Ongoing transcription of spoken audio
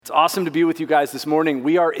It's awesome to be with you guys this morning.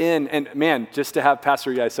 We are in, and man, just to have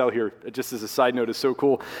Pastor Ysel here, just as a side note, is so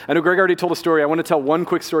cool. I know Greg already told a story. I want to tell one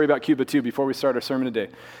quick story about Cuba too before we start our sermon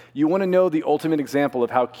today. You want to know the ultimate example of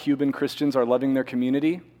how Cuban Christians are loving their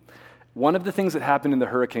community? One of the things that happened in the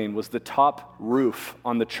hurricane was the top roof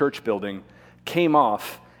on the church building came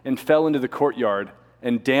off and fell into the courtyard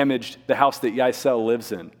and damaged the house that Ysel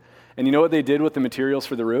lives in. And you know what they did with the materials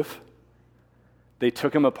for the roof? They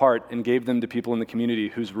took them apart and gave them to people in the community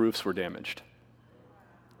whose roofs were damaged.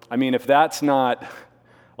 I mean, if that's not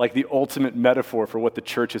like the ultimate metaphor for what the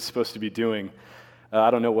church is supposed to be doing,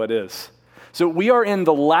 I don't know what is. So we are in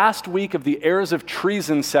the last week of the heirs of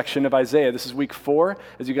treason section of Isaiah. This is week 4.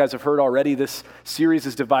 As you guys have heard already, this series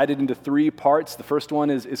is divided into 3 parts. The first one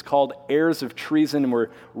is called Heirs of Treason, and we're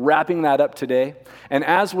wrapping that up today. And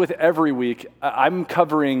as with every week, I'm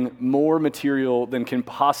covering more material than can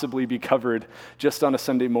possibly be covered just on a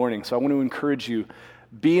Sunday morning. So I want to encourage you,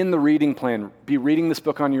 be in the reading plan. Be reading this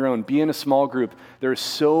book on your own. Be in a small group. There is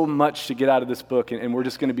so much to get out of this book, and we're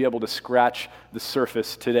just going to be able to scratch the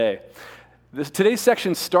surface today. Today's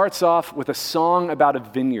section starts off with a song about a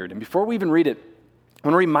vineyard. And before we even read it, I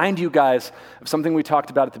want to remind you guys of something we talked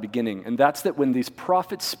about at the beginning, and that's that when these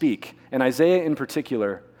prophets speak, and Isaiah in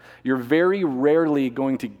particular, you're very rarely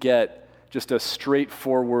going to get just a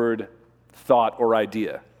straightforward thought or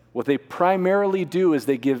idea. What they primarily do is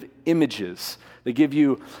they give images. They give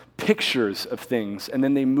you pictures of things, and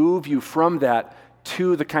then they move you from that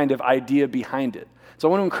to the kind of idea behind it. So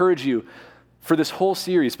I want to encourage you, for this whole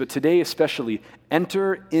series, but today especially,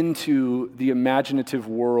 enter into the imaginative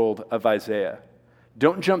world of Isaiah.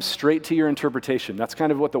 Don't jump straight to your interpretation. That's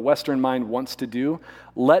kind of what the Western mind wants to do.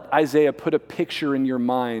 Let Isaiah put a picture in your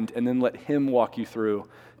mind and then let him walk you through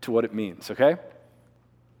to what it means, okay?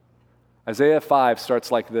 Isaiah 5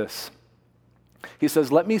 starts like this. He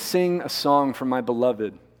says, "Let me sing a song for my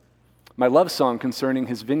beloved, my love song concerning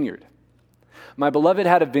his vineyard. My beloved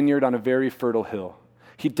had a vineyard on a very fertile hill.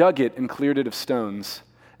 He dug it and cleared it of stones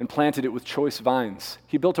and planted it with choice vines.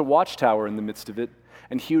 He built a watchtower in the midst of it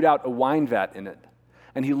and hewed out a wine vat in it.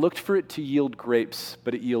 And he looked for it to yield grapes,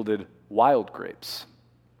 but it yielded wild grapes.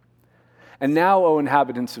 And now, O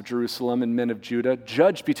inhabitants of Jerusalem and men of Judah,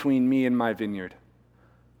 judge between me and my vineyard.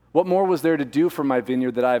 What more was there to do for my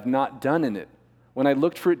vineyard that I have not done in it? When I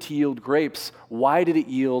looked for it to yield grapes, why did it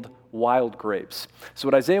yield wild grapes?" So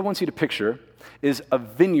what Isaiah wants you to picture is a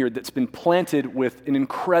vineyard that's been planted with an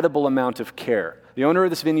incredible amount of care. The owner of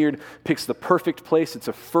this vineyard picks the perfect place. It's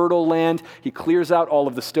a fertile land. He clears out all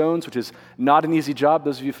of the stones, which is not an easy job.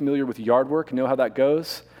 Those of you familiar with yard work know how that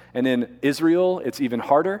goes. And in Israel, it's even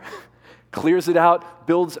harder. Clears it out,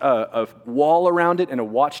 builds a wall around it and a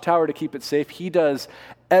watchtower to keep it safe. He does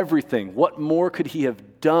everything. What more could he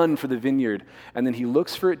have done for the vineyard? And then he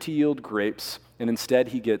looks for it to yield grapes, and instead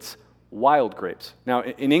he gets wild grapes. Now,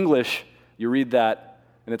 in English, you read that,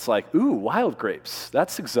 and it's like, ooh, wild grapes.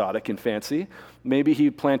 That's exotic and fancy. Maybe he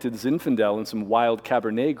planted Zinfandel and some wild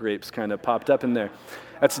Cabernet grapes kind of popped up in there.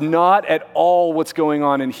 That's not at all what's going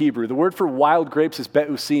on in Hebrew. The word for wild grapes is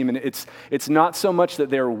be'usim, and it's not so much that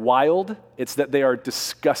they're wild, it's that they are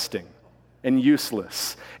disgusting and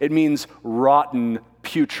useless. It means rotten,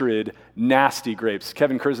 putrid, nasty grapes.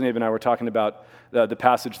 Kevin Kersenave and I were talking about the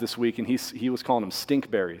passage this week, and he was calling them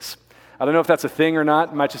stinkberries. I don't know if that's a thing or not.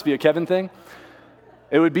 It might just be a Kevin thing.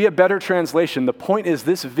 It would be a better translation. The point is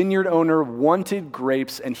this vineyard owner wanted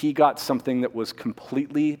grapes, and he got something that was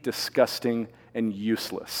completely disgusting and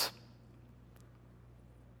useless.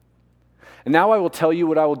 "And now I will tell you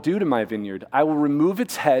what I will do to my vineyard. I will remove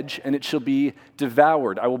its hedge, and it shall be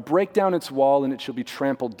devoured. I will break down its wall, and it shall be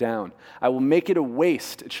trampled down. I will make it a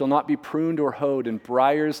waste. It shall not be pruned or hoed, and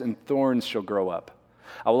briars and thorns shall grow up.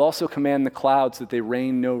 I will also command the clouds that they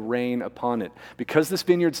rain no rain upon it." Because this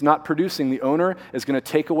vineyard's not producing, the owner is going to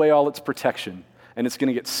take away all its protection, and it's going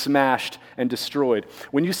to get smashed and destroyed.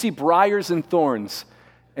 When you see briars and thorns,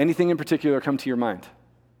 anything in particular come to your mind?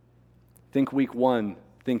 Think week 1,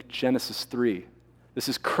 think Genesis 3. This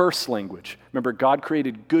is curse language. Remember, God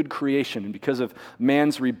created good creation, and because of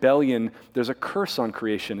man's rebellion, there's a curse on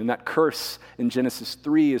creation, and that curse in Genesis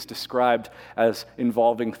 3 is described as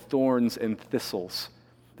involving thorns and thistles.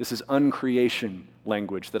 This is uncreation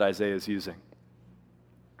language that Isaiah is using.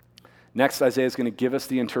 Next, Isaiah is going to give us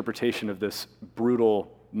the interpretation of this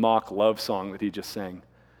brutal mock love song that he just sang.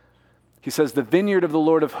 He says, "The vineyard of the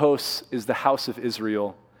Lord of hosts is the house of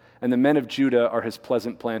Israel, and the men of Judah are his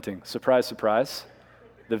pleasant planting." Surprise, surprise.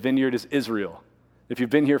 The vineyard is Israel. If you've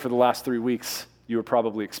been here for the last 3 weeks, you were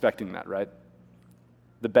probably expecting that, right?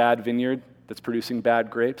 The bad vineyard that's producing bad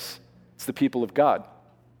grapes, it's the people of God.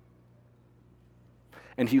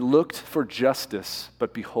 And he looked for justice,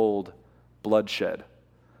 but behold, bloodshed.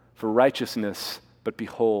 For righteousness, but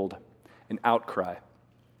behold, an outcry.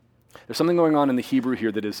 There's something going on in the Hebrew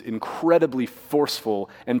here that is incredibly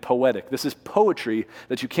forceful and poetic. This is poetry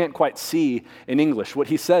that you can't quite see in English. What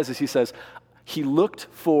he says is, he looked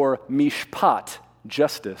for mishpat,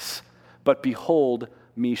 justice, but behold,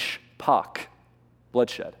 mishpak,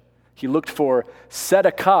 bloodshed. He looked for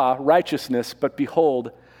tzedakah, righteousness, but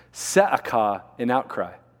behold, se'akah, an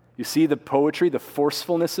outcry. You see the poetry, the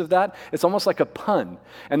forcefulness of that? It's almost like a pun.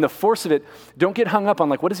 And the force of it, don't get hung up on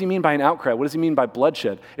like, what does he mean by an outcry? What does he mean by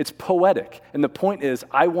bloodshed? It's poetic. And the point is,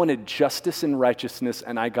 I wanted justice and righteousness,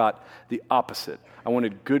 and I got the opposite. I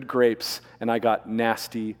wanted good grapes, and I got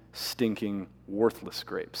nasty, stinking, worthless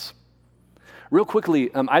grapes. Real quickly,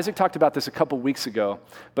 Isaac talked about this a couple weeks ago,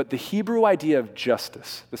 but the Hebrew idea of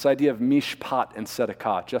justice, this idea of mishpat and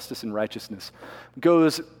tzedakah, justice and righteousness,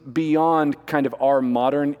 goes beyond kind of our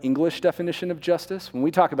modern English definition of justice. When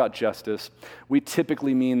we talk about justice, we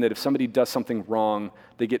typically mean that if somebody does something wrong,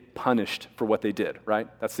 they get punished for what they did, right?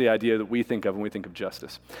 That's the idea that we think of when we think of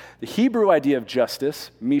justice. The Hebrew idea of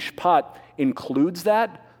justice, mishpat, includes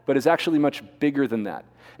that, but is actually much bigger than that.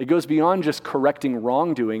 It goes beyond just correcting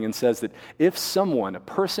wrongdoing and says that if someone, a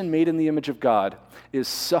person made in the image of God, is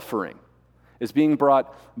suffering, is being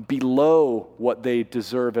brought below what they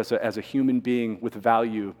deserve as a human being with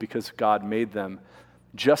value because God made them,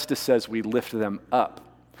 justice says we lift them up.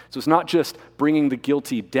 So it's not just bringing the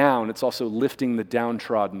guilty down, it's also lifting the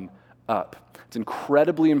downtrodden up. It's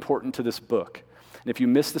incredibly important to this book. And if you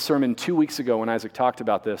missed the sermon 2 weeks ago when Isaac talked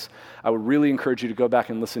about this, I would really encourage you to go back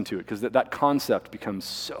and listen to it, because that concept becomes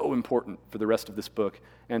so important for the rest of this book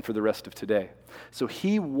and for the rest of today. So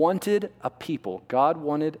he wanted a people, God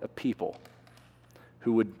wanted a people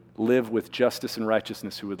who would live with justice and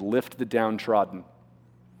righteousness, who would lift the downtrodden.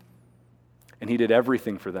 And he did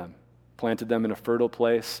everything for them, planted them in a fertile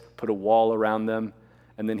place, put a wall around them,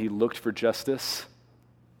 and then he looked for justice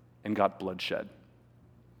and got bloodshed.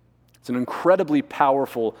 It's an incredibly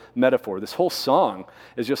powerful metaphor. This whole song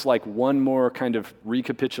is just like one more kind of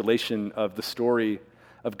recapitulation of the story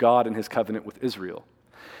of God and his covenant with Israel.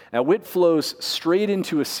 Now, it flows straight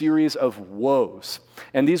into a series of woes.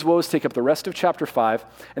 And these woes take up the rest of chapter 5,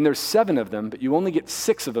 and there's 7 of them, but you only get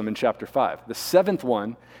 6 of them in chapter 5. The 7th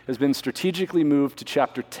one has been strategically moved to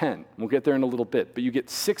chapter 10. We'll get there in a little bit, but you get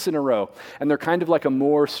 6 in a row, and they're kind of like a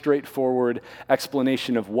more straightforward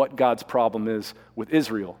explanation of what God's problem is with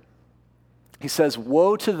Israel. He says,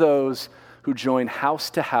 woe to those who join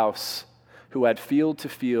house to house, who add field to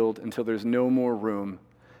field until there's no more room,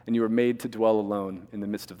 and you are made to dwell alone in the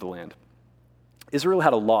midst of the land. Israel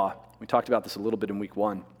had a law. We talked about this a little bit in week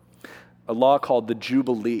 1. A law called the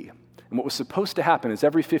Jubilee. And what was supposed to happen is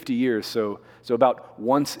every 50 years, so about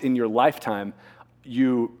once in your lifetime,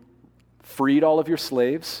 you freed all of your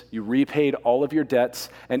slaves, you repaid all of your debts,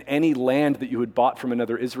 and any land that you had bought from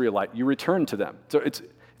another Israelite, you returned to them. So it's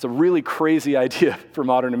a really crazy idea for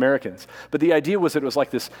modern Americans. But the idea was that it was like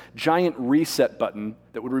this giant reset button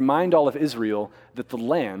that would remind all of Israel that the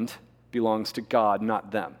land belongs to God, not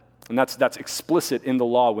them. And that's explicit in the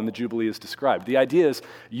law when the Jubilee is described. The idea is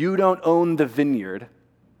you don't own the vineyard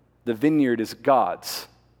is God's.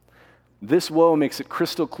 This woe makes it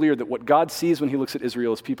crystal clear that what God sees when he looks at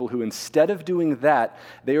Israel is people who, instead of doing that,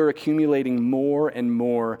 they are accumulating more and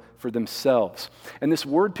more for themselves. And this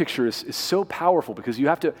word picture is so powerful because you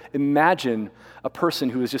have to imagine a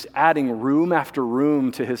person who is just adding room after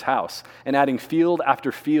room to his house and adding field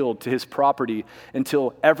after field to his property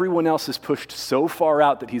until everyone else is pushed so far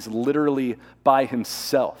out that he's literally by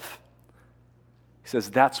himself. He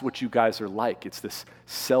says, that's what you guys are like. It's this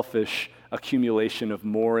selfish accumulation of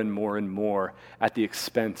more and more and more at the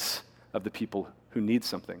expense of the people who need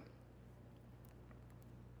something.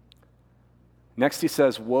 Next he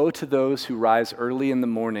says, woe to those who rise early in the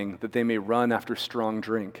morning that they may run after strong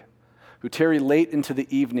drink, who tarry late into the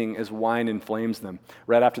evening as wine inflames them.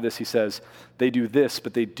 Right after this he says, they do this,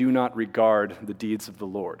 but they do not regard the deeds of the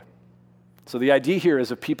Lord. So the idea here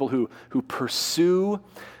is of people who pursue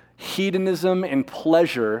hedonism and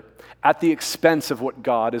pleasure at the expense of what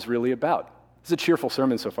God is really about. It's a cheerful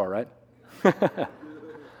sermon so far, right?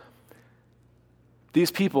 These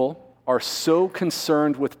people are so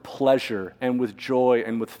concerned with pleasure and with joy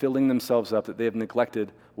and with filling themselves up that they have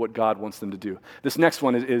neglected what God wants them to do. This next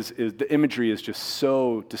one is the imagery is just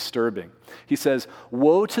so disturbing. He says,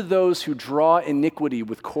 woe to those who draw iniquity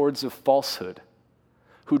with cords of falsehood,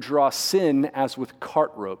 who draw sin as with cart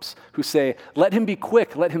ropes, who say, let him be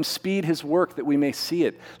quick, let him speed his work that we may see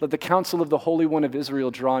it. Let the counsel of the Holy One of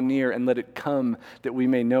Israel draw near, and let it come that we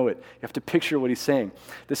may know it. You have to picture what he's saying.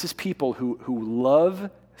 This is people who love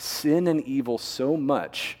sin and evil so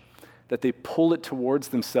much that they pull it towards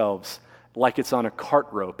themselves like it's on a cart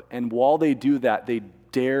rope. And while they do that, they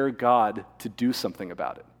dare God to do something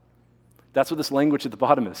about it. That's what this language at the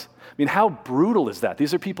bottom is. I mean, how brutal is that?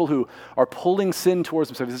 These are people who are pulling sin towards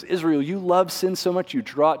themselves. This is Israel, you love sin so much, you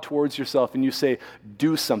draw it towards yourself and you say,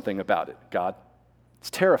 do something about it, God. It's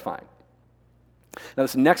terrifying. Now,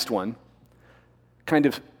 this next one kind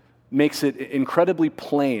of makes it incredibly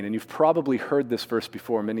plain, and you've probably heard this verse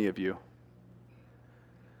before, many of you.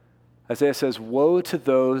 Isaiah says, woe to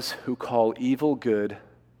those who call evil good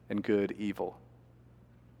and good evil,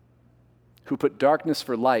 who put darkness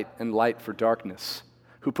for light and light for darkness,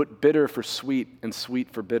 who put bitter for sweet and sweet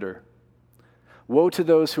for bitter. Woe to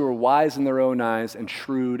those who are wise in their own eyes and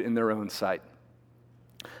shrewd in their own sight.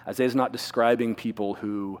 Isaiah's not describing people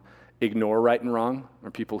who ignore right and wrong,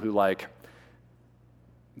 or people who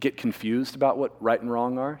get confused about what right and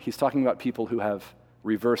wrong are. He's talking about people who have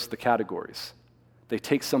reversed the categories. They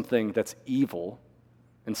take something that's evil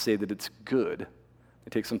and say that it's good. They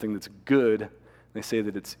take something that's good and they say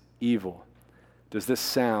that it's evil. Does this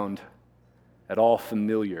sound at all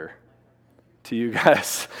familiar to you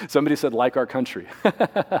guys? Somebody said, like our country.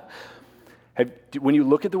 When you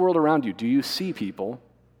look at the world around you, do you see people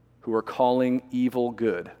who are calling evil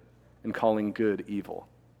good and calling good evil?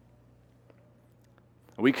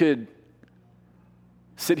 We could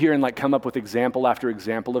sit here and come up with example after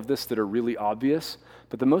example of this that are really obvious,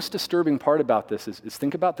 but the most disturbing part about this is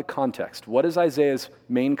think about the context. What is Isaiah's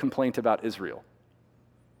main complaint about Israel?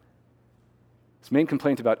 His main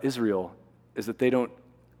complaint about Israel is that they don't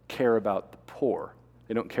care about the poor.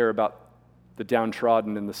 They don't care about the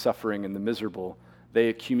downtrodden and the suffering and the miserable. They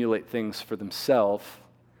accumulate things for themselves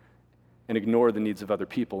and ignore the needs of other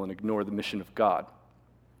people and ignore the mission of God.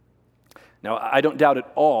 Now, I don't doubt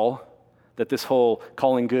at all that this whole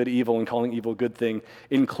calling good evil and calling evil good thing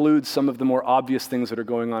includes some of the more obvious things that are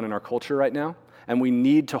going on in our culture right now, and we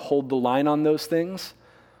need to hold the line on those things.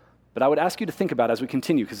 But I would ask you to think about as we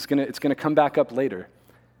continue, because it's going to come back up later.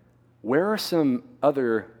 Where are some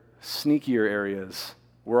other sneakier areas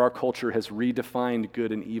where our culture has redefined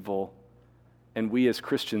good and evil, and we as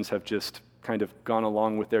Christians have just kind of gone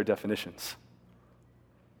along with their definitions?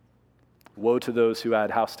 Woe to those who add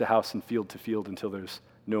house to house and field to field until there's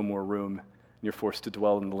no more room and you're forced to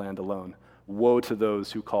dwell in the land alone. Woe to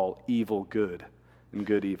those who call evil good and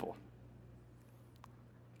good evil.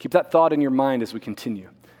 Keep that thought in your mind as we continue.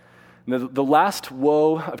 The last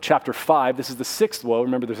woe of chapter 5, this is the sixth woe.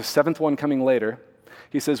 Remember, there's a seventh one coming later.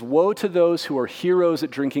 He says, woe to those who are heroes at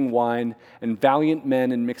drinking wine and valiant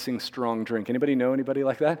men in mixing strong drink. Anybody know anybody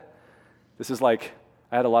like that? This is I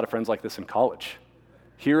had a lot of friends like this in college.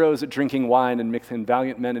 Heroes at drinking wine and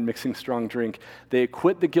valiant men in mixing strong drink. They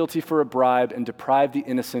acquit the guilty for a bribe and deprive the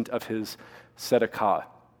innocent of his tzedakah.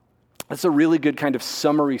 That's a really good kind of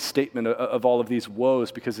summary statement of all of these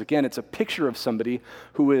woes, because again, it's a picture of somebody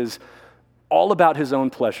who is all about his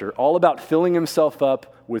own pleasure, all about filling himself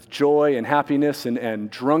up with joy and happiness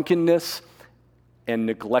and drunkenness and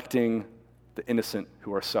neglecting the innocent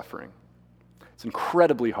who are suffering. It's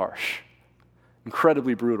incredibly harsh,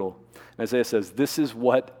 incredibly brutal. And Isaiah says, this is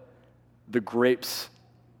what the grapes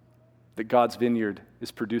that God's vineyard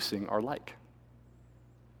is producing are like.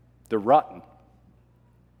 They're rotten.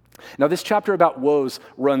 Now, this chapter about woes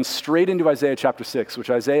runs straight into Isaiah chapter 6,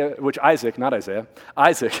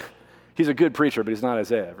 Isaac, he's a good preacher, but he's not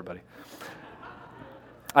Isaiah, everybody.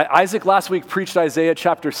 Isaac last week preached Isaiah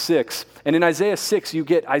chapter 6, and in Isaiah 6, you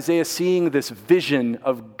get Isaiah seeing this vision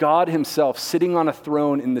of God himself sitting on a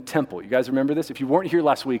throne in the temple. You guys remember this? If you weren't here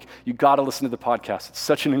last week, you got to listen to the podcast. It's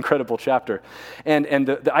such an incredible chapter. And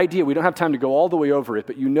the idea, we don't have time to go all the way over it,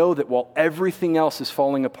 but you know that while everything else is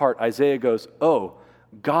falling apart, Isaiah goes, oh,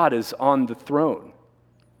 God is on the throne.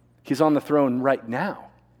 He's on the throne right now.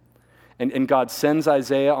 And God sends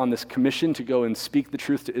Isaiah on this commission to go and speak the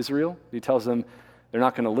truth to Israel. He tells them, they're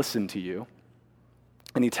not going to listen to you.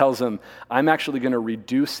 And he tells them, I'm actually going to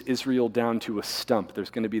reduce Israel down to a stump. There's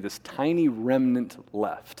going to be this tiny remnant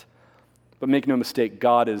left. But make no mistake,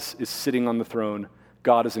 God is sitting on the throne.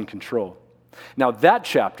 God is in control. Now that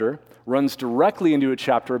chapter runs directly into a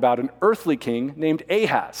chapter about an earthly king named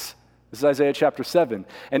Ahaz. This is Isaiah chapter 7.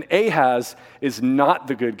 And Ahaz is not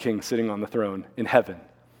the good king sitting on the throne in heaven.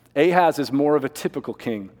 Ahaz is more of a typical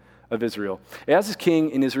king of Israel. Ahaz is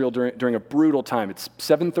king in Israel during a brutal time. It's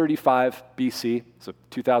 735 BC, so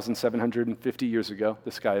 2,750 years ago.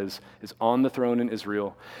 This guy is on the throne in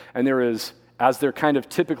Israel. And there is, as there kind of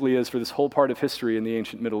typically is for this whole part of history in the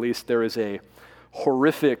ancient Middle East, there is a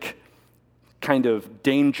horrific kind of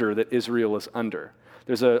danger that Israel is under.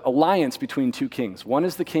 There's an alliance between two kings. One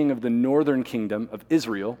is the king of the northern kingdom of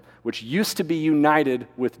Israel, which used to be united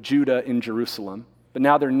with Judah in Jerusalem, but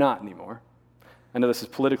now they're not anymore. I know this is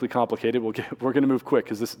politically complicated. We're going to move quick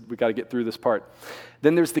because we got to get through this part.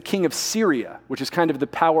 Then there's the king of Syria, which is kind of the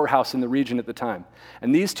powerhouse in the region at the time.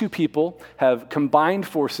 And these two people have combined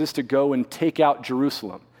forces to go and take out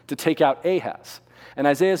Jerusalem, to take out Ahaz. And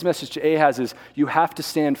Isaiah's message to Ahaz is, you have to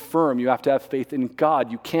stand firm. You have to have faith in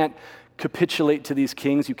God. You can't capitulate to these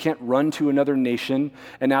kings. You can't run to another nation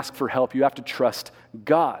and ask for help. You have to trust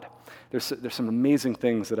God. There's some amazing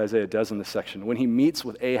things that Isaiah does in this section. When he meets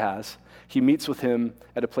with Ahaz, he meets with him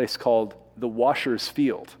at a place called the Washer's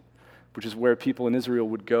Field, which is where people in Israel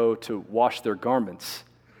would go to wash their garments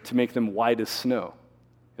to make them white as snow.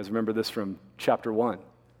 You guys remember this from chapter 1.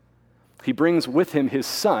 He brings with him his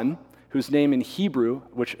son, whose name in Hebrew,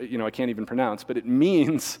 which I can't even pronounce, but it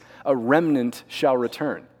means a remnant shall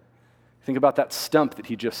return. Think about that stump that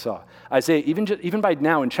he just saw. Isaiah, even by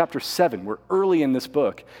now in chapter 7, we're early in this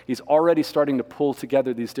book, he's already starting to pull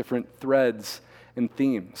together these different threads and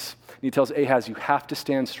themes. And he tells Ahaz, you have to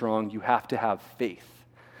stand strong, you have to have faith.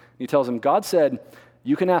 And he tells him, God said,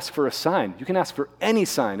 you can ask for a sign. You can ask for any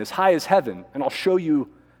sign as high as heaven, and I'll show you,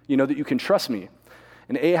 that you can trust me.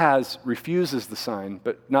 And Ahaz refuses the sign,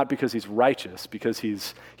 but not because he's righteous, because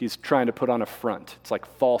he's trying to put on a front. It's like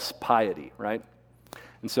false piety, right?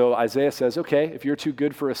 And so Isaiah says, okay, if you're too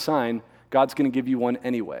good for a sign, God's going to give you one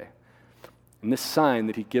anyway. And this sign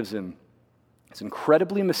that he gives him is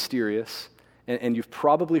incredibly mysterious, and you've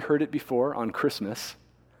probably heard it before on Christmas,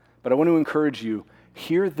 but I want to encourage you,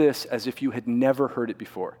 hear this as if you had never heard it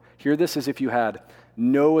before. Hear this as if you had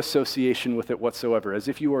no association with it whatsoever, as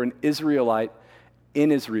if you were an Israelite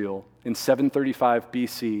in Israel in 735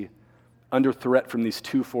 BC under threat from these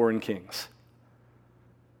two foreign kings.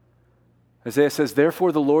 Isaiah says,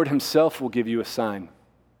 therefore the Lord himself will give you a sign.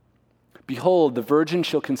 Behold, the virgin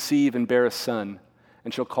shall conceive and bear a son,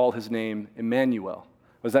 and shall call his name Emmanuel.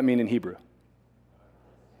 What does that mean in Hebrew?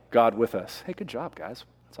 God with us. Hey, good job, guys.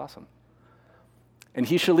 That's awesome. And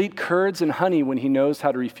he shall eat curds and honey when he knows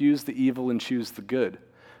how to refuse the evil and choose the good.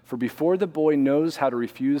 For before the boy knows how to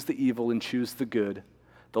refuse the evil and choose the good,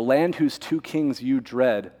 the land whose two kings you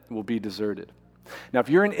dread will be deserted. Now, if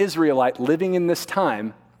you're an Israelite living in this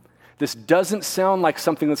time, this doesn't sound like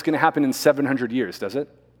something that's going to happen in 700 years, does it?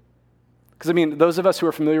 Because, those of us who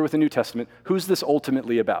are familiar with the New Testament, who's this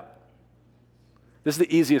ultimately about? This is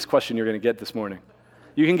the easiest question you're going to get this morning.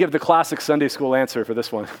 You can give the classic Sunday school answer for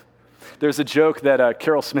this one. There's a joke that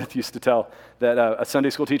Carol Smith used to tell that a Sunday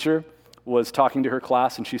school teacher was talking to her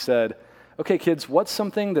class, and she said, okay, kids, what's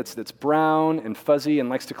something that's brown and fuzzy and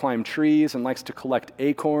likes to climb trees and likes to collect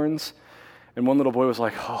acorns? And one little boy was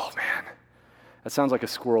like, oh, man, that sounds like a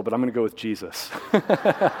squirrel, but I'm going to go with Jesus.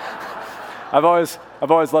 I've always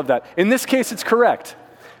loved that. In this case, it's correct.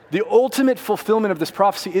 The ultimate fulfillment of this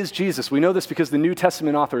prophecy is Jesus. We know this because the New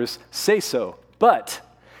Testament authors say so. But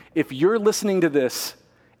if you're listening to this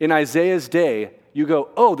in Isaiah's day, you go,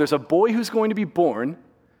 oh, there's a boy who's going to be born,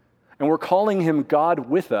 and we're calling him God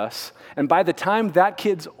with us. And by the time that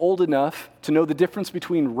kid's old enough to know the difference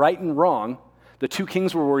between right and wrong, the two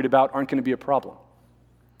kings we're worried about aren't going to be a problem.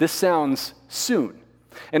 This sounds soon.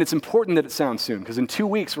 And it's important that it sounds soon, because in 2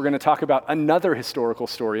 weeks we're going to talk about another historical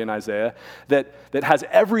story in Isaiah that has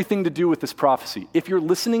everything to do with this prophecy. If you're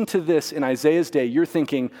listening to this in Isaiah's day, you're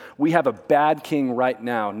thinking, we have a bad king right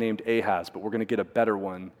now named Ahaz, but we're going to get a better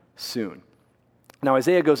one soon. Now,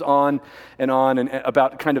 Isaiah goes on and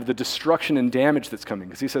about kind of the destruction and damage that's coming,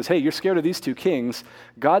 because he says, hey, you're scared of these two kings.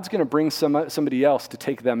 God's going to bring somebody else to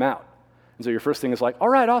take them out. And so your first thing is like, all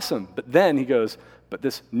right, awesome. But then he goes, but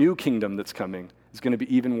this new kingdom that's coming is going to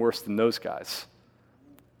be even worse than those guys.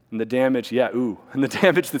 And the damage, and the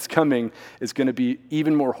damage that's coming is going to be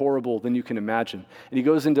even more horrible than you can imagine. And he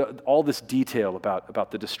goes into all this detail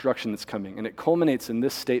about the destruction that's coming, and it culminates in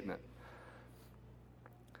this statement.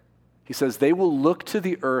 He says, they will look to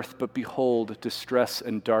the earth, but behold distress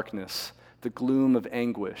and darkness, the gloom of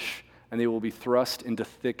anguish, and they will be thrust into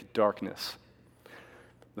thick darkness.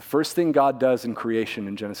 The first thing God does in creation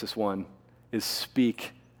in Genesis 1 is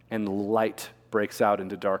speak, and light breaks out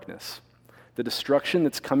into darkness. The destruction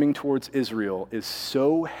that's coming towards Israel is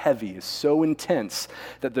so heavy, is so intense,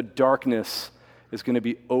 that the darkness is going to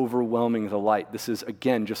be overwhelming the light. This is,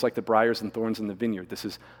 again, just like the briars and thorns in the vineyard. This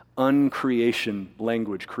is uncreation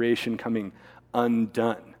language, creation coming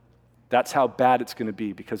undone. That's how bad it's going to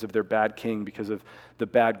be because of their bad king, because of the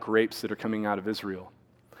bad grapes that are coming out of Israel.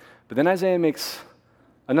 But then Isaiah makes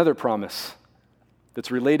another promise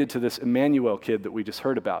that's related to this Emmanuel kid that we just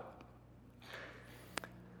heard about.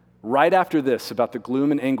 Right after this, about the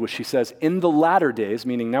gloom and anguish, he says, in the latter days,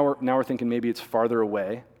 meaning now we're thinking maybe it's farther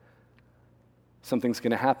away, something's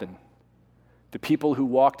going to happen. The people who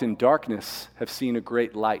walked in darkness have seen a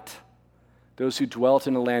great light. Those who dwelt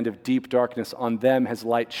in a land of deep darkness, on them has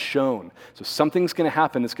light shone. So something's going to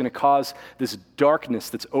happen that's going to cause this darkness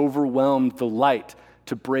that's overwhelmed the light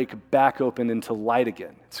to break back open into light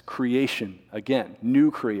again. It's creation again,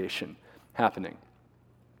 new creation happening.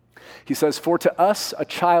 He says, for to us a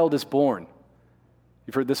child is born.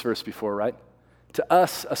 You've heard this verse before, right? To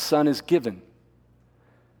us a son is given,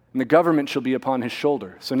 and the government shall be upon his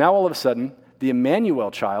shoulder. So now all of a sudden, the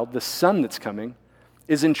Emmanuel child, the son that's coming,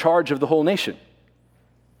 is in charge of the whole nation.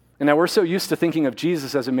 And now we're so used to thinking of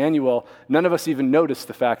Jesus as Emmanuel, none of us even noticed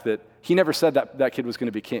the fact that he never said that kid was going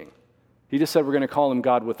to be king. He just said we're going to call him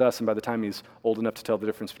God with us, and by the time he's old enough to tell the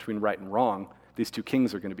difference between right and wrong, these two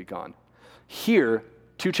kings are going to be gone. Here,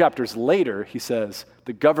 2 chapters later, he says,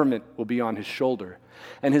 the government will be on his shoulder,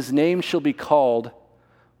 and his name shall be called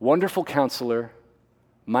Wonderful Counselor,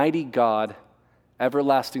 Mighty God,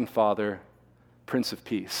 Everlasting Father, Prince of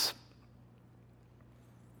Peace.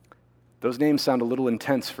 Those names sound a little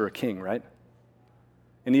intense for a king, right?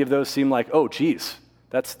 Any of those seem like, oh, geez,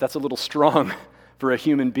 that's a little strong for a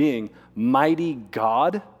human being. Mighty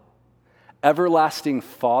God, Everlasting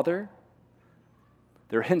Father.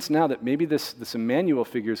 There are hints now that maybe this Emmanuel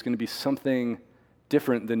figure is going to be something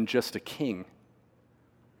different than just a king.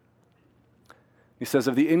 He says,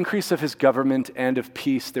 of the increase of his government and of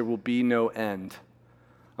peace there will be no end,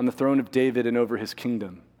 on the throne of David and over his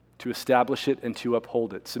kingdom, to establish it and to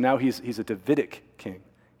uphold it. So now he's a Davidic king.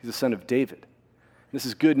 He's a son of David. This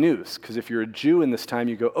is good news, because if you're a Jew in this time,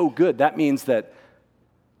 you go, oh, good, that means that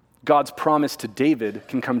God's promise to David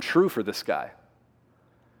can come true for this guy.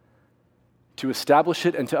 To establish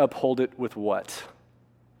it and to uphold it with what?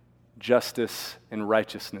 Justice and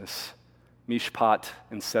righteousness, mishpat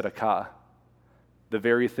and tzedakah, the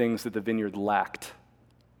very things that the vineyard lacked.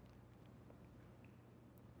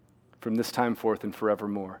 From this time forth and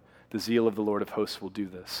forevermore, the zeal of the Lord of hosts will do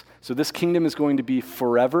this. So this kingdom is going to be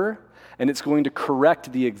forever, and it's going to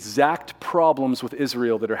correct the exact problems with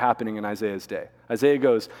Israel that are happening in Isaiah's day. Isaiah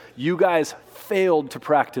goes, you guys failed to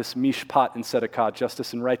practice mishpat and tzedakah,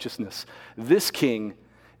 justice and righteousness. This king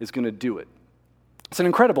is going to do it. It's an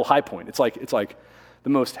incredible high point. It's like the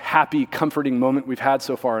most happy, comforting moment we've had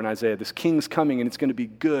so far in Isaiah. This king's coming, and it's going to be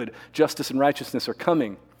good. Justice and righteousness are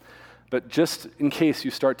coming. But just in case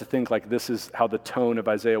you start to think like this is how the tone of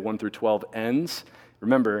Isaiah 1 through 12 ends,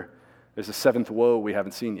 remember, there's a seventh woe we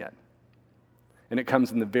haven't seen yet. And it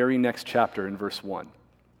comes in the very next chapter in verse 1.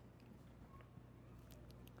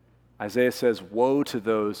 Isaiah says, woe to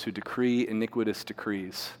those who decree iniquitous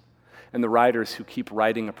decrees, and the writers who keep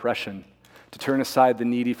writing oppression, to turn aside the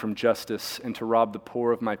needy from justice, and to rob the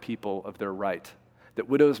poor of my people of their right, that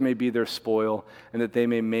widows may be their spoil, and that they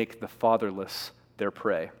may make the fatherless their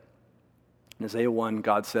prey. In Isaiah 1,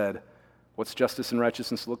 God said, what's justice and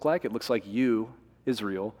righteousness look like? It looks like you,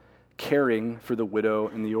 Israel, caring for the widow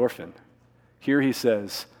and the orphan. Here he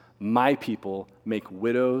says, my people make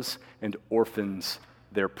widows and orphans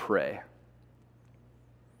their prey.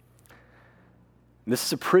 And this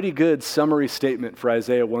is a pretty good summary statement for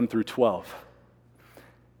Isaiah 1 through 12.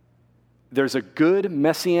 There's a good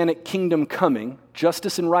messianic kingdom coming,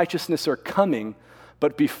 justice and righteousness are coming,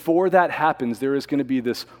 but before that happens, there is going to be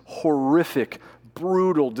this horrific,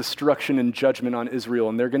 brutal destruction and judgment on Israel,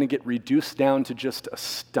 and they're going to get reduced down to just a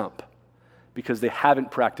stump because they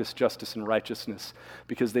haven't practiced justice and righteousness,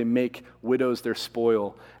 because they make widows their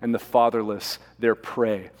spoil and the fatherless their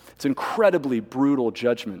prey. It's incredibly brutal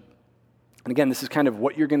judgment. And again, this is kind of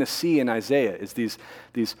what you're going to see in Isaiah, is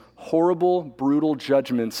these horrible, brutal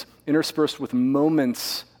judgments interspersed with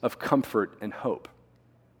moments of comfort and hope.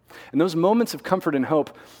 And those moments of comfort and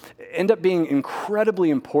hope end up being incredibly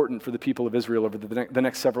important for the people of Israel over the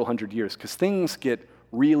next several hundred years, because things get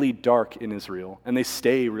really dark in Israel, and they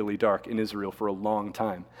stay really dark in Israel for a long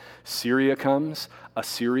time. Syria comes,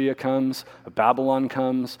 Assyria comes, Babylon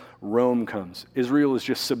comes, Rome comes. Israel is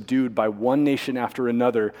just subdued by one nation after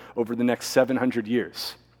another over the next 700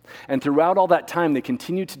 years. And throughout all that time, they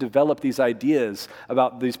continue to develop these ideas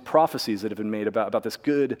about these prophecies that have been made about this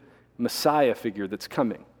good Messiah figure that's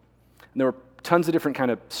coming. And there were tons of different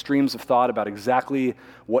kind of streams of thought about exactly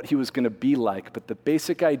what he was going to be like, but the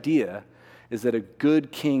basic idea is that a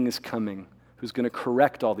good king is coming who's going to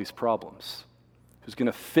correct all these problems, who's going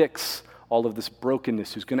to fix all of this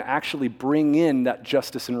brokenness, who's going to actually bring in that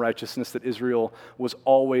justice and righteousness that Israel was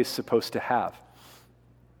always supposed to have.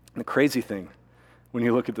 And the crazy thing, when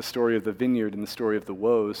you look at the story of the vineyard and the story of the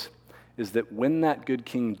woes, is that when that good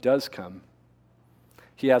king does come,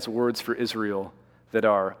 he has words for Israel that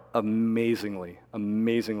are amazingly,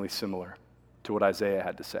 amazingly similar to what Isaiah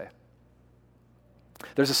had to say.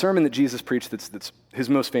 There's a sermon that Jesus preached that's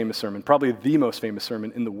his most famous sermon, probably the most famous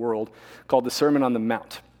sermon in the world, called the Sermon on the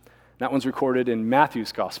Mount. That one's recorded in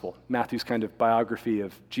Matthew's gospel, Matthew's kind of biography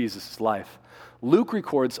of Jesus' life. Luke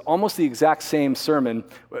records almost the exact same sermon.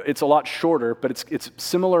 It's a lot shorter, but it's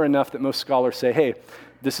similar enough that most scholars say, hey,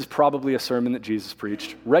 this is probably a sermon that Jesus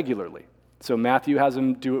preached regularly. So Matthew has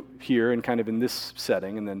him do it here and kind of in this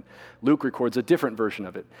setting, and then Luke records a different version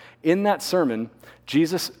of it. In that sermon,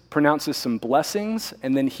 Jesus pronounces some blessings,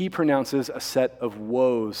 and then he pronounces a set of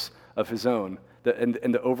woes of his own. And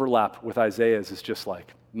the overlap with Isaiah's is just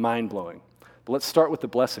like mind-blowing. But let's start with the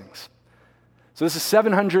blessings. So this is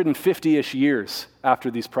 750-ish years after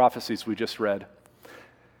these prophecies we just read.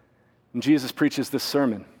 And Jesus preaches this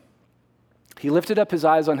sermon. He lifted up his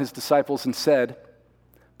eyes on his disciples and said,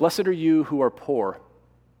 "Blessed are you who are poor,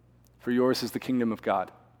 for yours is the kingdom of God.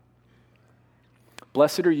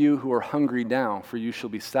 Blessed are you who are hungry now, for you shall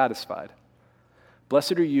be satisfied.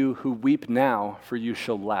 Blessed are you who weep now, for you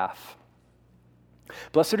shall laugh.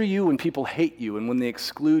 Blessed are you when people hate you and when they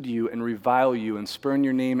exclude you and revile you and spurn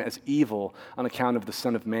your name as evil on account of the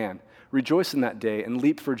Son of Man. Rejoice in that day and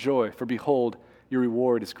leap for joy, for behold, your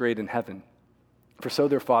reward is great in heaven. For so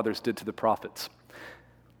their fathers did to the prophets."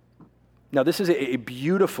 Now, this is a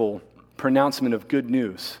beautiful pronouncement of good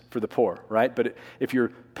news for the poor, right? But if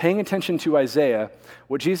you're paying attention to Isaiah,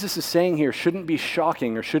 what Jesus is saying here shouldn't be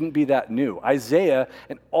shocking or shouldn't be that new. Isaiah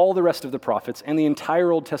and all the rest of the prophets and the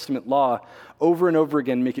entire Old Testament law over and over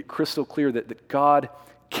again make it crystal clear that God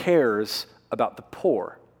cares about the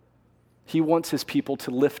poor. He wants his people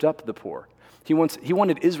to lift up the poor. He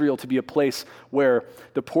wanted Israel to be a place where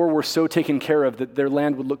the poor were so taken care of that their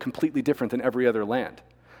land would look completely different than every other land.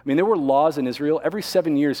 I mean, there were laws in Israel. Every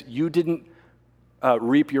 7 years, you didn't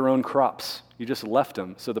reap your own crops. You just left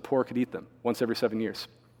them so the poor could eat them once every 7 years.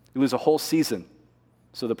 You lose a whole season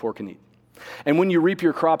so the poor can eat. And when you reap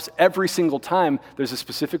your crops every single time, there's a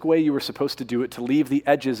specific way you were supposed to do it to leave the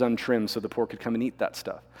edges untrimmed so the poor could come and eat that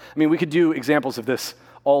stuff. I mean, we could do examples of this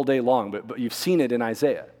all day long, but you've seen it in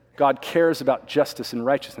Isaiah. God cares about justice and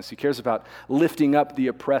righteousness. He cares about lifting up the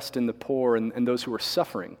oppressed and the poor and those who are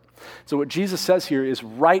suffering. So what Jesus says here is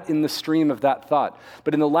right in the stream of that thought.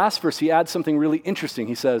 But in the last verse, he adds something really interesting.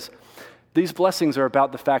 He says, these blessings are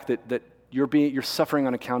about the fact that you're suffering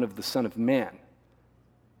on account of the Son of Man.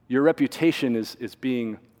 Your reputation is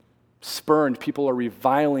being spurned. People are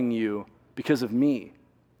reviling you because of me.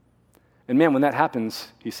 And man, when that happens,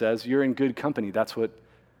 he says, you're in good company. That's what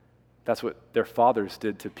their fathers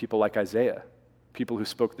did to people like Isaiah, people who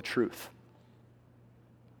spoke the truth.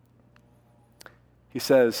 He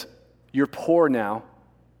says, you're poor now,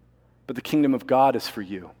 but the kingdom of God is for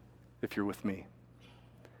you if you're with me.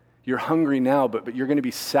 You're hungry now, but you're going to be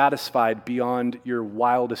satisfied beyond your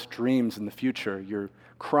wildest dreams in the future. You're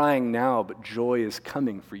crying now, but joy is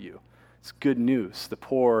coming for you. It's good news. The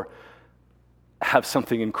poor have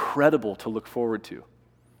something incredible to look forward to.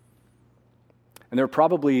 And there are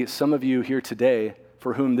probably some of you here today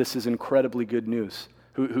for whom this is incredibly good news,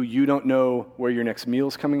 who you don't know where your next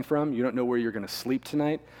meal's coming from, you don't know where you're going to sleep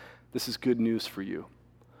tonight. This is good news for you.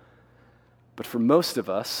 But for most of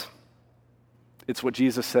us, it's what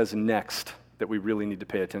Jesus says next that we really need to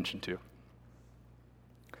pay attention to.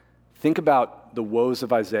 Think about the woes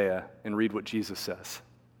of Isaiah and read what Jesus says.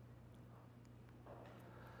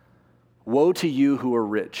 Woe to you who are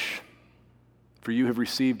rich, for you have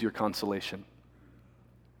received your consolation.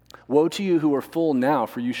 Woe to you who are full now,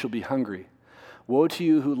 for you shall be hungry. Woe to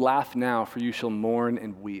you who laugh now, for you shall mourn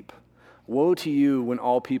and weep. Woe to you when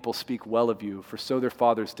all people speak well of you, for so their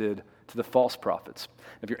fathers did to the false prophets.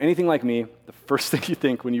 If you're anything like me, the first thing you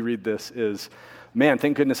think when you read this is, man,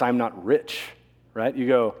 thank goodness I'm not rich, right? You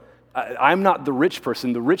go, I'm not the rich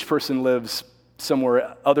person. The rich person lives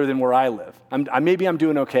somewhere other than where I live. Maybe I'm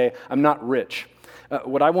doing okay. I'm not rich.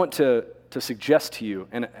 What I want to suggest to you,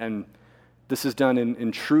 and this is done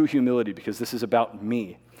in true humility because this is about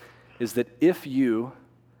me, is that if you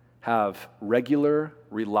have regular,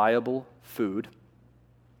 reliable food,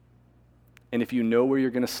 and if you know where you're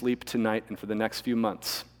going to sleep tonight and for the next few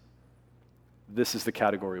months, this is the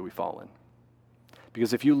category we fall in.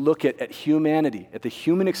 Because if you look at humanity, at the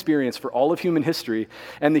human experience for all of human history,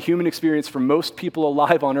 and the human experience for most people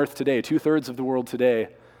alive on earth today, 2/3 of the world today,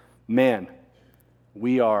 man,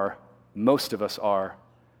 most of us are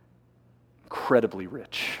incredibly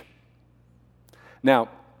rich. Now,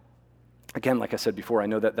 again, like I said before, I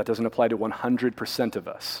know that doesn't apply to 100% of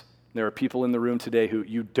us. There are people in the room today who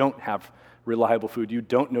you don't have reliable food. You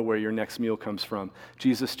don't know where your next meal comes from.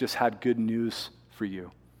 Jesus just had good news for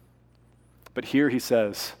you. But here he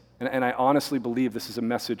says, and I honestly believe this is a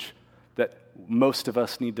message that most of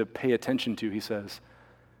us need to pay attention to. He says,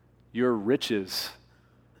 your riches,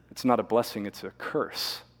 it's not a blessing, it's a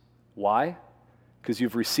curse. Why? Because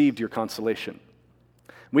you've received your consolation.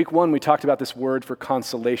 Week 1, we talked about this word for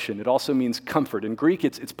consolation. It also means comfort. In Greek,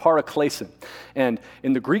 it's paraklesin. And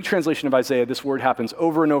in the Greek translation of Isaiah, this word happens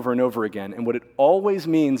over and over and over again. And what it always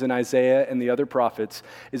means in Isaiah and the other prophets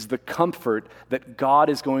is the comfort that God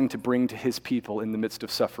is going to bring to his people in the midst of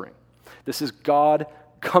suffering. This is God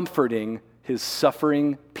comforting his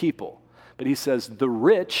suffering people. But he says, the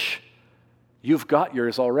rich, you've got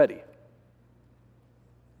yours already.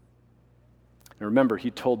 And remember,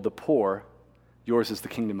 he told the poor, yours is the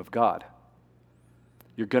kingdom of God.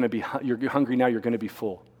 You're hungry now, you're going to be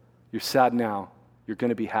full. You're sad now, you're going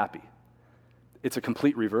to be happy. It's a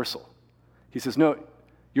complete reversal. He says, no,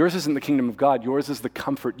 yours isn't the kingdom of God. Yours is the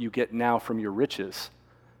comfort you get now from your riches.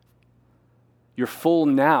 You're full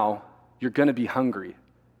now, you're going to be hungry.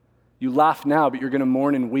 You laugh now, but you're going to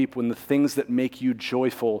mourn and weep when the things that make you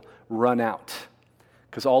joyful run out.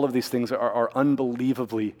 Because all of these things are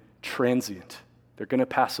unbelievably transient. They're going to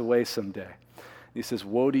pass away someday. He says,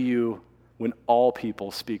 woe to you when all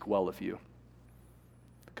people speak well of you.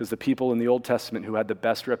 Because the people in the Old Testament who had the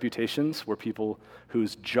best reputations were people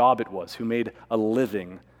whose job it was, who made a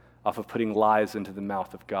living off of putting lies into the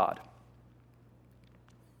mouth of God.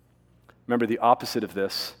 Remember, the opposite of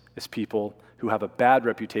this is people who have a bad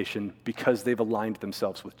reputation because they've aligned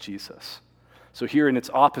themselves with Jesus. So here in its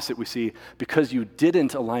opposite, we see because you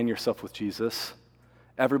didn't align yourself with Jesus,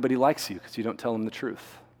 everybody likes you because you don't tell them the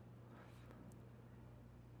truth.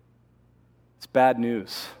 It's bad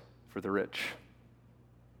news for the rich.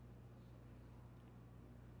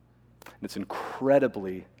 And it's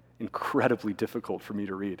incredibly, incredibly difficult for me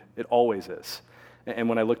to read. It always is. And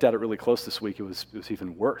when I looked at it really close this week, it was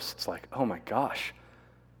even worse. It's like, oh my gosh,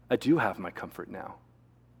 I do have my comfort now.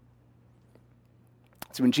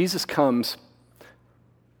 So when Jesus comes,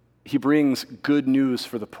 he brings good news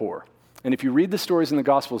for the poor. And if you read the stories in the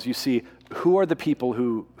Gospels, you see who are the people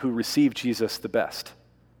who receive Jesus the best.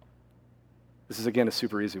 This is, again, a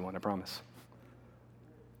super easy one, I promise.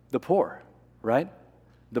 The poor, right?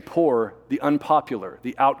 The poor, the unpopular,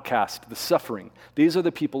 the outcast, the suffering. These are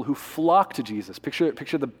the people who flock to Jesus. Picture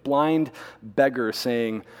the blind beggar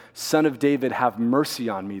saying, Son of David, have mercy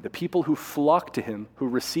on me. The people who flock to him, who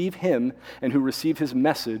receive him, and who receive his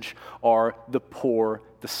message are the poor,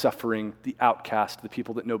 the suffering, the outcast, the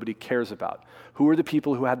people that nobody cares about. Who are the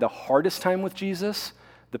people who had the hardest time with Jesus?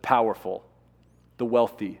 The powerful, the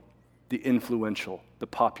wealthy, the influential, the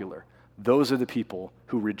popular. Those are the people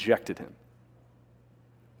who rejected him.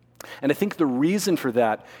 And I think the reason for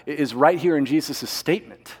that is right here in Jesus'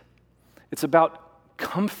 statement. It's about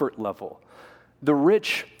comfort level. The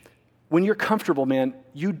rich, when you're comfortable, man,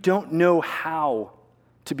 you don't know how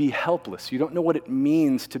to be helpless. You don't know what it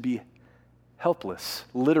means to be helpless,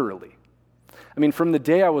 literally. I mean, from the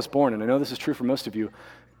day I was born, and I know this is true for most of you,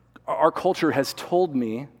 our culture has told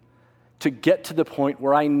me to get to the point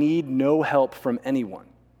where I need no help from anyone.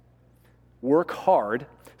 Work hard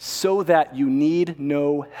so that you need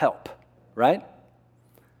no help, right?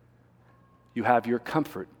 You have your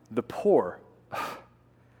comfort. The poor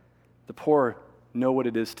know what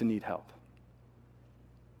it is to need help.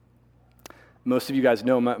 Most of you guys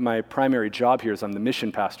know my primary job here is I'm the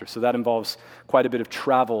mission pastor, so that involves quite a bit of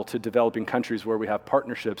travel to developing countries where we have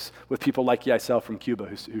partnerships with people like Yaisel from Cuba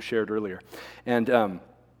who shared earlier. And I'll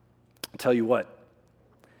tell you what,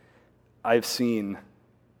 I've seen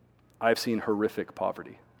horrific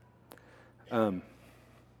poverty. I've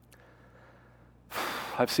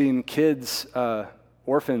seen kids,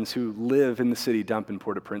 orphans who live in the city dump in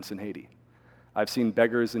Port-au-Prince in Haiti. I've seen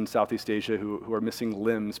beggars in Southeast Asia who are missing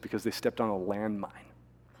limbs because they stepped on a landmine.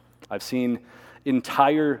 I've seen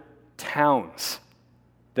entire towns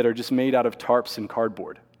that are just made out of tarps and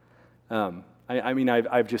cardboard.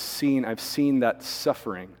 I've seen that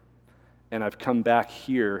suffering, and I've come back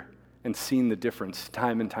here and seen the difference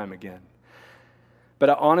time and time again. But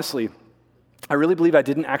honestly, I really believe I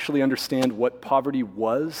didn't actually understand what poverty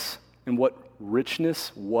was and what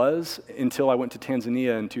richness was until I went to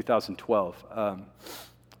Tanzania in 2012.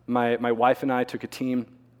 My wife and I took a team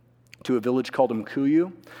to a village called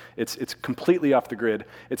Mkuyu. It's completely off the grid.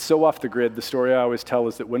 It's so off the grid, the story I always tell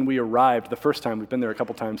is that when we arrived the first time, we've been there a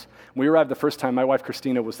couple times, when we arrived the first time, my wife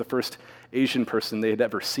Christina was the first Asian person they had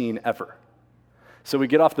ever seen ever. So we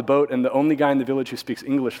get off the boat, and the only guy in the village who speaks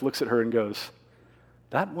English looks at her and goes,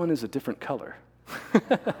 "That one is a different color."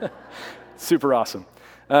 Super awesome.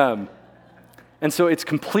 And so it's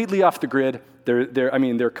completely off the grid.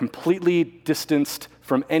 they're completely distanced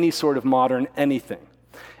from any sort of modern anything.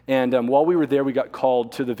 And while we were there, we got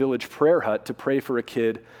called to the village prayer hut to pray for a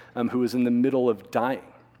kid who was in the middle of dying.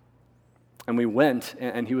 And we went,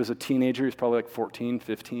 and he was a teenager. He was probably like 14,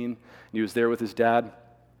 15. And he was there with his dad.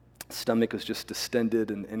 His stomach was just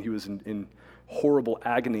distended, and he was in horrible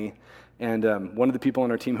agony. And one of the people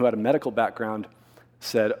on our team who had a medical background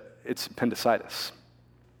said, it's appendicitis.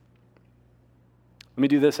 Let me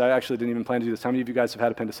do this. I actually didn't even plan to do this. How many of you guys have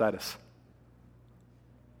had appendicitis?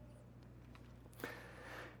 He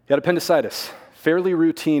had appendicitis. Fairly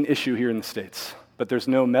routine issue here in the States, but there's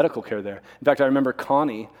no medical care there. In fact, I remember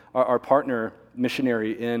Connie, our partner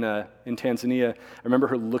missionary in Tanzania, I remember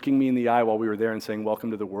her looking me in the eye while we were there and saying,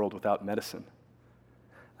 welcome to the world without medicine.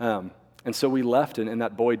 And so we left, and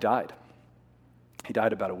that boy died. He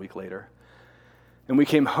died about a week later. And we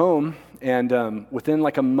came home, and within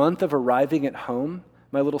like a month of arriving at home,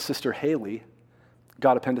 my little sister Haley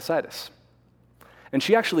got appendicitis. And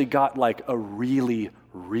she actually got like a really,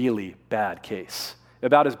 really bad case,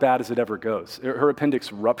 about as bad as it ever goes. Her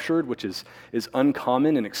appendix ruptured, which is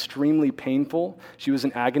uncommon and extremely painful. She was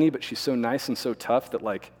in agony, but she's so nice and so tough that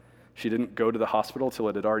like she didn't go to the hospital till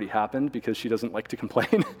it had already happened because she doesn't like to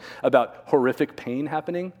complain about horrific pain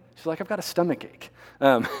happening. She's like, I've got a stomach ache.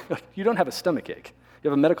 You don't have a stomach ache. You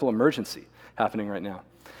have a medical emergency happening right now.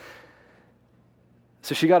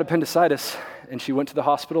 So she got appendicitis, and she went to the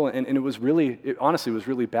hospital, and it honestly was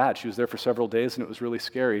really bad. She was there for several days, and it was really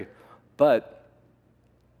scary. But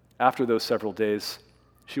after those several days,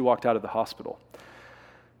 she walked out of the hospital.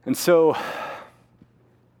 And so,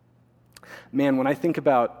 man, when I think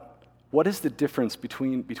about what is the difference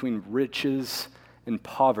between riches and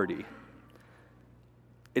poverty,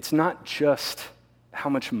 it's not just how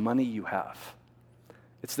much money you have.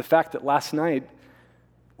 It's the fact that last night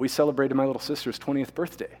we celebrated my little sister's 20th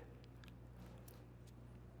birthday.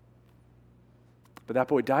 But that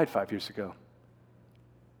boy died 5 years ago.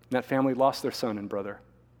 And that family lost their son and brother.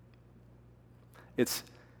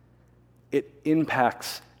 It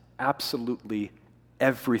impacts absolutely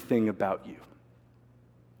everything about you.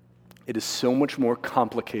 It is so much more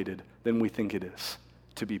complicated than we think it is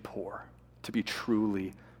to be poor, to be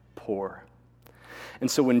truly poor. And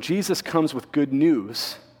so when Jesus comes with good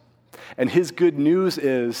news, and his good news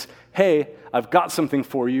is, hey, I've got something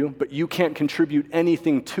for you, but you can't contribute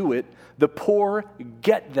anything to it, the poor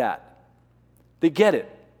get that. They get it.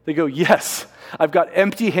 They go, yes, I've got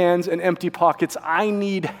empty hands and empty pockets. I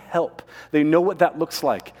need help. They know what that looks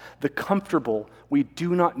like. The comfortable, we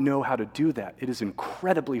do not know how to do that. It is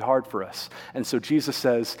incredibly hard for us. And so Jesus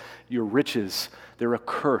says, your riches, they're a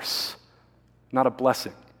curse, not a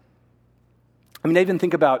blessing. I mean, I even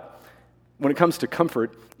think about when it comes to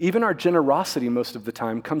comfort, even our generosity most of the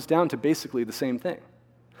time comes down to basically the same thing.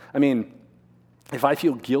 I mean, if I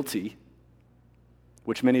feel guilty,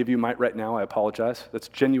 which many of you might right now, I apologize. That's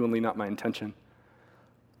genuinely not my intention.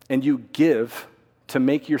 And you give to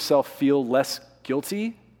make yourself feel less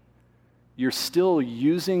guilty, you're still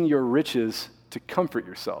using your riches to comfort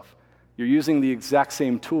yourself. You're using the exact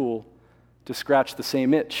same tool to scratch the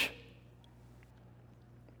same itch.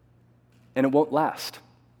 And it won't last.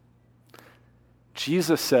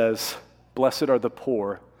 Jesus says, blessed are the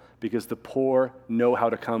poor, because the poor know how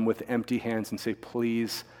to come with empty hands and say,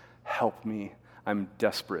 please help me. I'm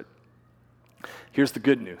desperate. Here's the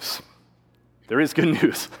good news. There is good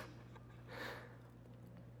news.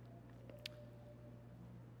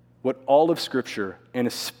 What all of Scripture, and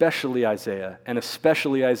especially Isaiah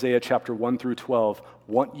chapter 1 through 12,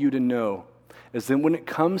 want you to know is that when it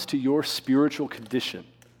comes to your spiritual condition,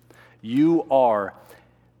 you are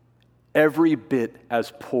every bit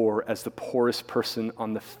as poor as the poorest person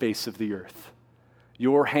on the face of the earth.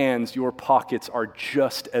 Your hands, your pockets are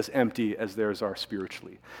just as empty as theirs are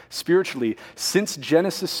spiritually. Spiritually, since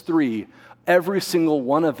Genesis 3, every single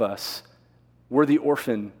one of us were the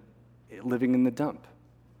orphan living in the dump.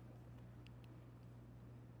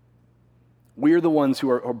 We're the ones who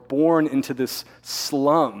are born into this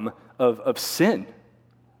slum of sin.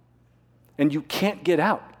 And you can't get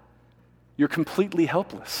out. You're completely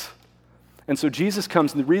helpless. And so Jesus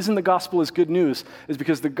comes, and the reason the gospel is good news is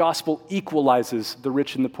because the gospel equalizes the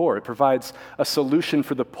rich and the poor. It provides a solution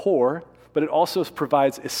for the poor, but it also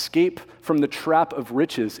provides escape from the trap of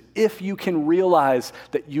riches if you can realize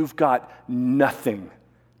that you've got nothing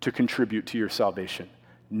to contribute to your salvation.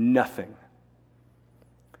 Nothing.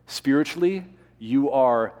 Spiritually, you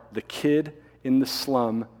are the kid in the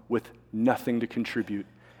slum with nothing to contribute,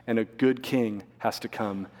 and a good king has to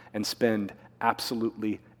come and spend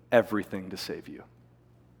absolutely everything to save you.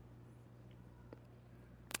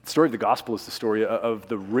 The story of the gospel is the story of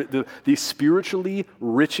the spiritually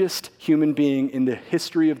richest human being in the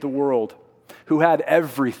history of the world who had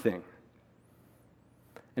everything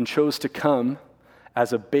and chose to come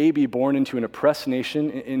as a baby born into an oppressed nation,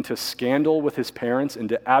 into scandal with his parents,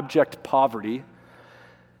 into abject poverty.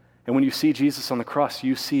 And when you see Jesus on the cross,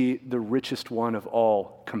 you see the richest one of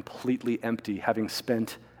all, completely empty, having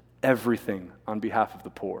spent everything on behalf of the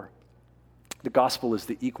poor. The gospel is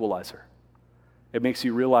the equalizer. It makes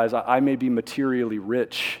you realize I may be materially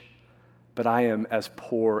rich, but I am as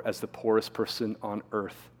poor as the poorest person on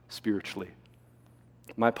earth spiritually.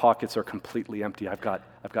 My pockets are completely empty. I've got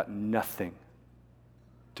nothing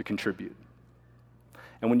to contribute.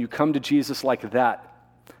 And when you come to Jesus like that,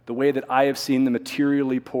 the way that I have seen the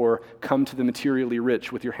materially poor come to the materially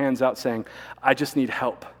rich, with your hands out saying, I just need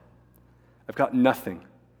help. I've got nothing.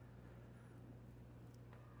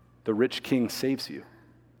 The rich king saves you.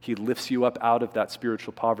 He lifts you up out of that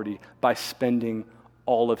spiritual poverty by spending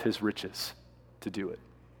all of his riches to do it.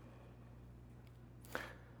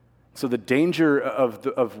 So the danger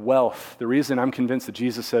of wealth, the reason I'm convinced that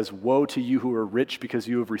Jesus says, woe to you who are rich because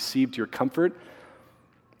you have received your comfort,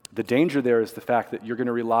 the danger there is the fact that you're going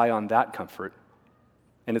to rely on that comfort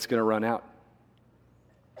and it's going to run out.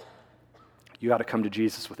 You got to come to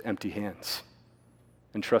Jesus with empty hands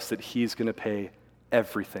and trust that he's going to pay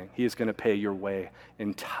everything. He is going to pay your way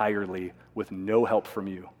entirely with no help from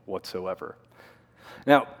you whatsoever.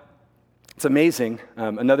 Now, it's amazing.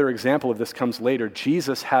 Another example of this comes later.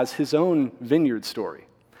 Jesus has his own vineyard story.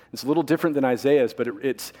 It's a little different than Isaiah's, but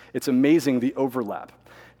it's amazing the overlap.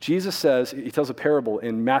 Jesus says, he tells a parable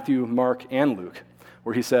in Matthew, Mark, and Luke,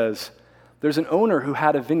 where he says, there's an owner who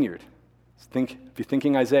had a vineyard. If you're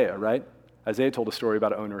thinking Isaiah, right? Isaiah told a story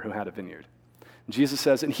about an owner who had a vineyard. And Jesus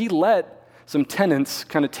says, and he let some tenants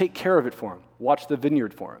kind of take care of it for him, watch the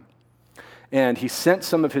vineyard for him. And he sent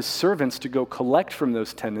some of his servants to go collect from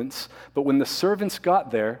those tenants, but when the servants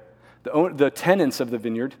got there, the tenants of the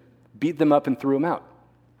vineyard beat them up and threw them out.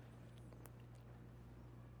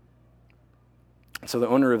 So the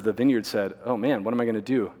owner of the vineyard said, oh man, what am I going to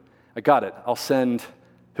do? I got it. I'll send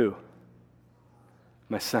who?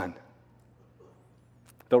 My son.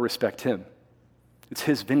 They'll respect him. It's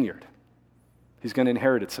his vineyard. He's going to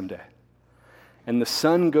inherit it someday. And the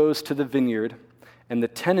son goes to the vineyard, and the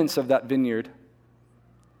tenants of that vineyard,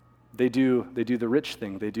 they do the rich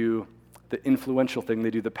thing. They do the influential thing.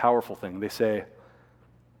 They do the powerful thing. They say,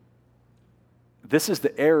 this is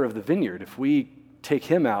the heir of the vineyard. If we take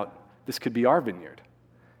him out, this could be our vineyard.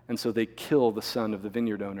 And so they kill the son of the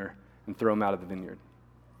vineyard owner and throw him out of the vineyard.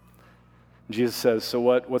 Jesus says, so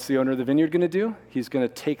what's the owner of the vineyard going to do? He's going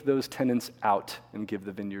to take those tenants out and give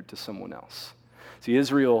the vineyard to someone else. See,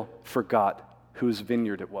 Israel forgot whose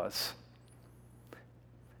vineyard it was.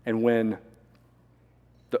 And when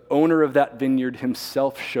the owner of that vineyard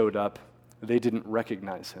himself showed up, they didn't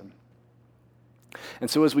recognize him. And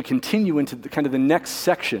so as we continue into the next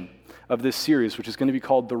section of this series, which is going to be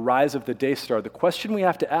called The Rise of the Day Star, the question we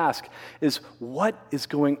have to ask is, what is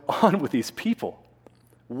going on with these people?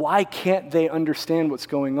 Why can't they understand what's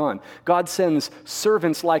going on? God sends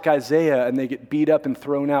servants like Isaiah, and they get beat up and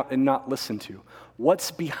thrown out and not listened to.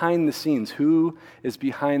 What's behind the scenes? Who is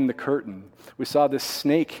behind the curtain? We saw this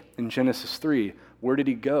snake in Genesis 3. Where did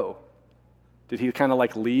he go? Did he kind of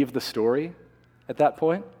like leave the story at that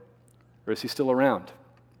point? Or is he still around?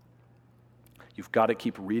 You've got to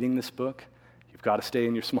keep reading this book. You've got to stay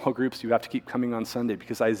in your small groups. You have to keep coming on Sunday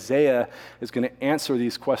because Isaiah is going to answer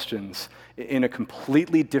these questions in a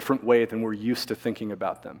completely different way than we're used to thinking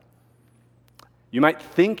about them. You might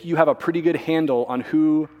think you have a pretty good handle on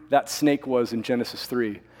who that snake was in Genesis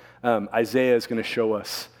 3. Isaiah is going to show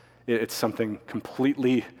us it's something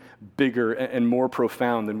completely bigger and more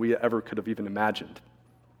profound than we ever could have even imagined.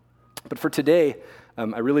 But for today,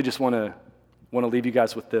 I really just want to leave you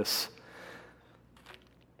guys with this.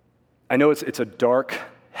 I know it's a dark,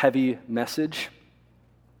 heavy message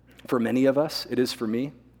for many of us. It is for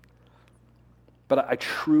me. But I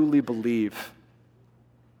truly believe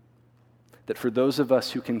that for those of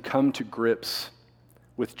us who can come to grips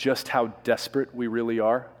with just how desperate we really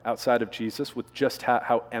are outside of Jesus, with just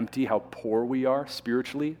how empty, how poor we are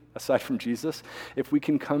spiritually aside from Jesus, if we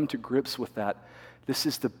can come to grips with that, this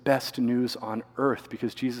is the best news on earth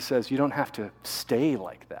because Jesus says you don't have to stay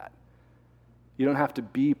like that. You don't have to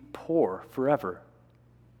be poor forever.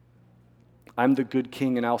 I'm the good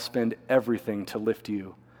king and I'll spend everything to lift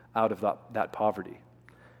you out of that poverty.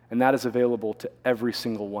 And that is available to every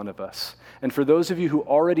single one of us. And for those of you who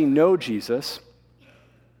already know Jesus,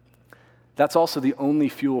 that's also the only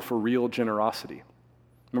fuel for real generosity.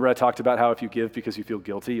 Remember I talked about how if you give because you feel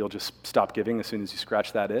guilty, you'll just stop giving as soon as you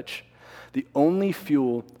scratch that itch? The only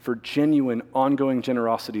fuel for genuine, ongoing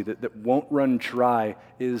generosity that won't run dry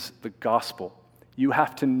is the gospel. You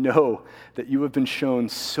have to know that you have been shown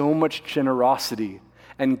so much generosity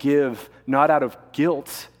and give not out of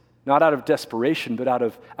guilt, not out of desperation, but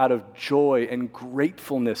out of joy and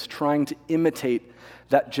gratefulness, trying to imitate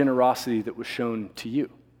that generosity that was shown to you.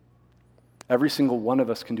 Every single one of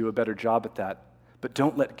us can do a better job at that, but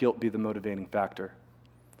don't let guilt be the motivating factor.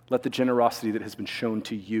 Let the generosity that has been shown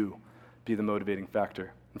to you be the motivating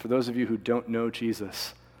factor. And for those of you who don't know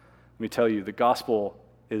Jesus, let me tell you, the gospel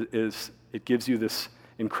it gives you this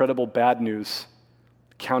incredible bad news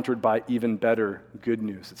countered by even better good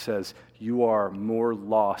news. It says, you are more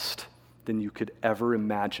lost than you could ever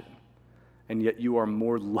imagine, and yet you are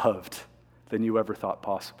more loved than you ever thought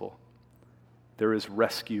possible. There is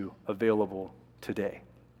rescue available today.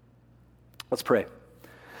 Let's pray.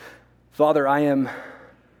 Father, I am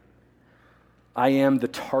the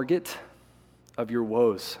target of your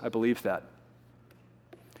woes. I believe that.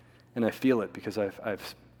 And I feel it because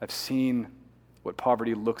I've seen what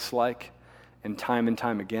poverty looks like, and time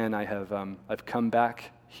again I've come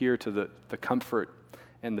back here to the comfort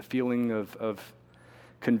and the feeling of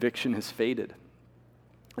conviction has faded.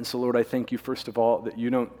 And so, Lord, I thank you, first of all, that you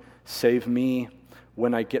don't save me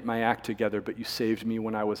when I get my act together, but you saved me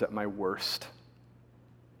when I was at my worst.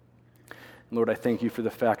 Lord, I thank you for the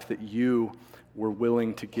fact that you were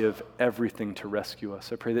willing to give everything to rescue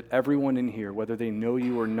us. I pray that everyone in here, whether they know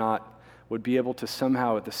you or not, would be able to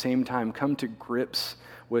somehow at the same time come to grips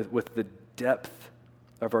with the depth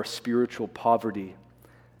of our spiritual poverty,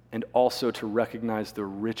 and also to recognize the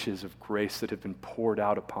riches of grace that have been poured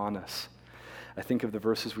out upon us. I think of the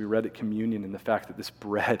verses we read at communion and the fact that this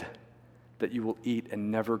bread that you will eat and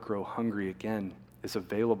never grow hungry again is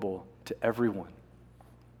available to everyone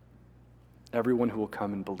who will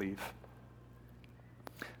come and believe.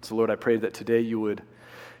 So Lord, I pray that today you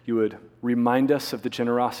would remind us of the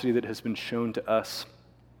generosity that has been shown to us.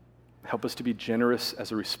 Help us to be generous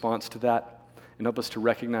as a response to that, and help us to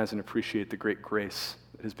recognize and appreciate the great grace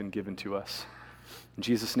that has been given to us. In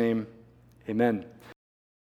Jesus' name, amen.